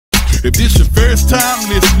If this your first time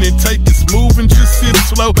listening, take it smooth and just sit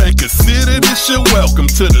slow and consider this your welcome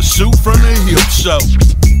to the Shoot from the Hip show.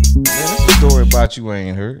 Man, that's a story about you I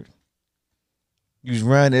ain't heard. You was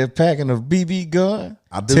around there packing a BB gun,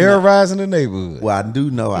 terrorizing the neighborhood. Well, I do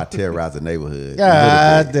know I terrorized the neighborhood.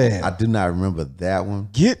 God damn. I do not remember that one.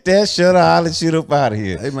 Get that Shutter Island shit up out of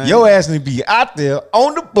here. Hey, man. Your ass need to be out there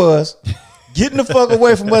on the bus, getting the fuck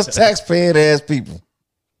away from us taxpaying ass people.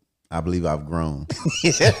 I believe I've grown.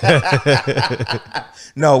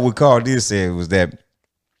 No, what Carl did say was that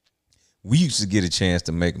we used to get a chance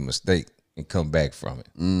to make a mistake and come back from it,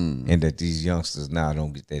 and that these youngsters now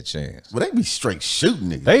don't get that chance. Well, they be straight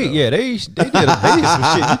shooting niggas. They did some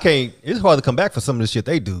shit. You can't. It's hard to come back for some of the shit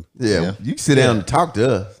they do. Yeah. You sit down and talk to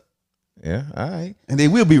us, Yeah, all right. and they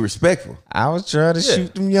will be respectful. I was trying to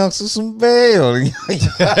shoot them youngsters some bail. Y'all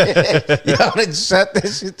done shot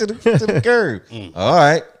that shit to the curb. All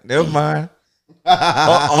right, never mind.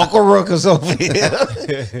 Uncle Ruckus over here.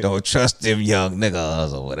 Don't trust them young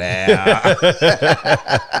niggas over there.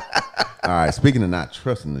 All right. Speaking of not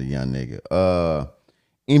trusting the young nigga,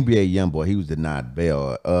 NBA YoungBoy, he was denied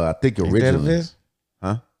bail. I think originally,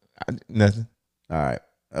 Nothing. All right.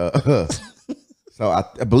 So I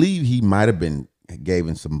believe he might have been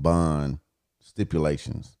given some bond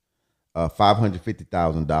stipulations,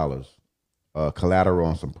 $550,000 collateral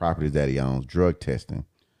on some properties that he owns, drug testing.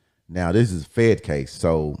 Now this is a Fed case,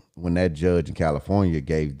 so when that judge in California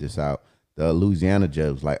gave this out, the Louisiana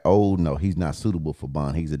judge was like, "Oh no, he's not suitable for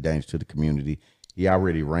bond. He's a danger to the community. He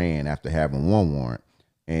already ran after having one warrant,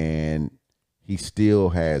 and he still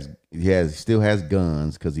has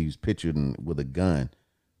guns because he was pictured with a gun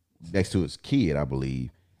next to his kid, I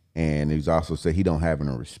believe. And he was also said he don't have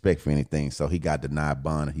any respect for anything, so he got denied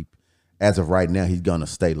bond. He, as of right now, he's gonna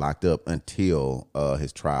stay locked up until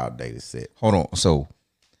his trial date is set. Hold on.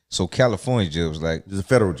 So California judge was like, There's a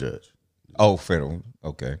federal judge. "Oh, federal,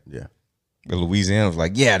 okay." Yeah. But Louisiana was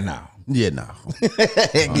like, "Yeah, no, Yeah, no.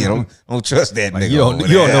 don't trust that nigga." You don't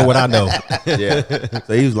know what I know. Yeah.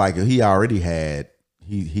 So he was like, he already had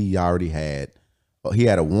a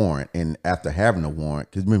warrant, and after having a warrant,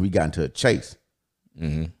 because remember he got into a chase.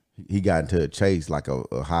 He got into a chase, like a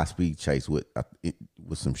high speed chase with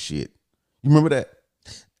some shit. You remember that?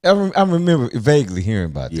 I remember vaguely hearing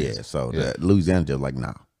about this. Yeah. So that Louisiana just like,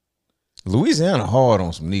 nah. Louisiana hard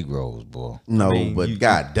on some Negroes, boy. No, I mean, but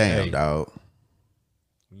goddamn, dog.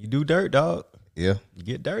 You do dirt, dog. Yeah, You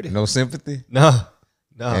get dirty. no sympathy. No.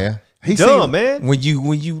 Yeah, He Dumb, seemed- man. when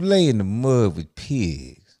you lay in the mud with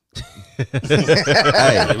pigs.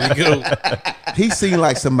 Hey, Here we go. he seemed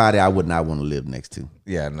like somebody I would not want to live next to.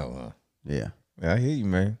 Yeah, I know. Huh? Yeah. Yeah, I hear you,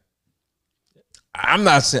 man. I'm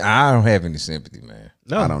not saying I don't have any sympathy, man.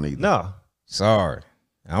 No, I don't either. No, Sorry,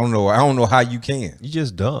 I don't know how you can. you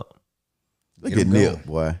just dumb. Look Get at him Nip, going.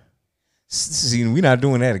 boy. See, we're not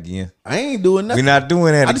doing that again. I ain't doing We're nothing. not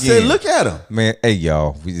doing that I just again. said, look at him. Man, hey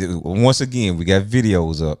y'all. Once again, we got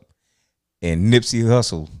videos up, and Nipsey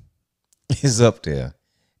Hussle is up there,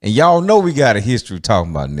 and y'all know we got a history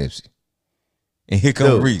talking about Nipsey. And here come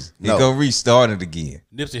Dude, Reese. Here no. come Reese starting it again.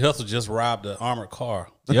 Nipsey Hussle just robbed an armored car.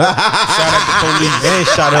 Yep. Shot at the police. And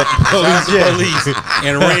shot up the Shot at police. the police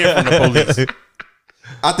and ran from the police.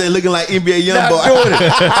 Out there looking like NBA Not YoungBoy. doing it.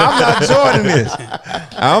 I'm not joining this.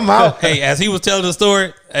 I'm out. Hey, as he was telling the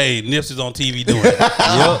story, hey, Nipsey's on TV doing it.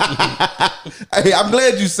 Hey, I'm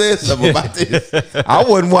glad you said something about this. I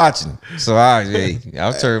wasn't watching, so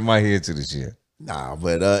I'll turn my head to the shit. Nah,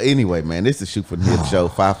 but anyway, man, this is Shoot from the Hip show.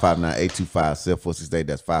 559-825-7468.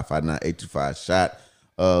 That's 559-825-SHOT.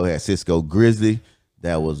 We had Cisco Grizzly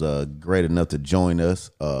that was great enough to join us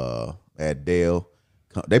at Dale.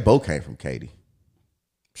 They both came from Katy.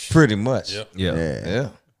 Pretty much. Yep. Yeah.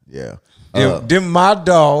 Yeah. Yeah. Them my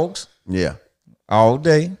dogs Yeah. all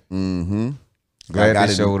day. Mm-hmm. Glad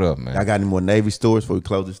they showed up, man. I got any more Navy stories before we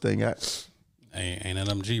close this thing out? Ain't none of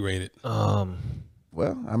them G-rated. Well,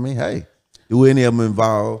 I mean, hey, do any of them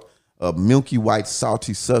involve a milky white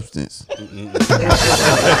salty substance?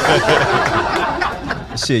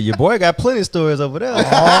 Shit, your boy got plenty of stories over there.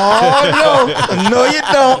 Oh no, no you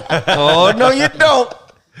don't. Oh no you don't.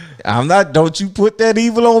 I'm not. Don't you put that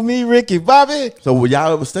evil on me, Ricky Bobby? So were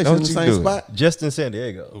y'all ever stationed in Don't the you same do it. spot? Just in San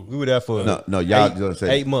Diego. We were there for No, y'all gonna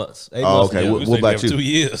say 8 months. 8 Oh, months. okay. Yeah, What we stayed about there you? for 2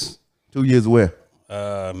 years. 2 years where?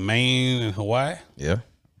 Maine and Hawaii. Yeah.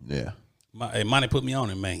 Yeah. Hey, Monty put me on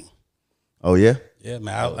in Maine. Oh yeah. Yeah,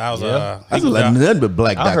 man. I was. yeah. He That's was like out- nothing but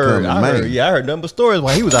black. I heard nothing but stories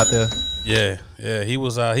while he was out there. yeah. He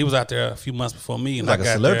was out there a few months before me, and Like I a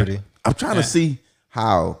got celebrity. I'm trying to see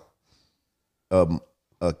how a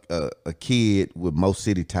kid with most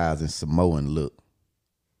city ties and Samoan look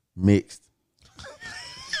mixed.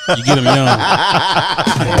 You get them young.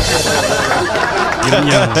 Get them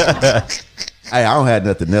young. Hey, I don't have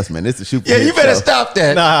nothing else, man. This is a shoot. Yeah, you better stop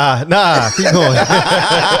that. Nah, keep going.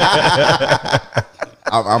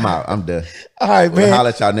 I'm out. I'm done. All right, We'll man. holler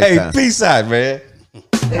at y'all next hey, time. peace out, man.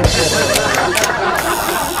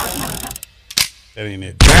 That ain't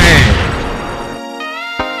it.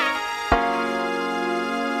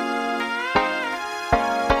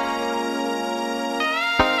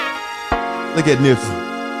 Look at Nipsey.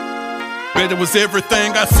 Bet it was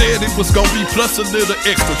everything I said it was gonna be, plus a little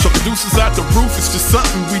extra. Chuck producers out the roof, it's just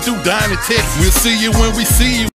something we do, dine and text. We'll see you when we see you.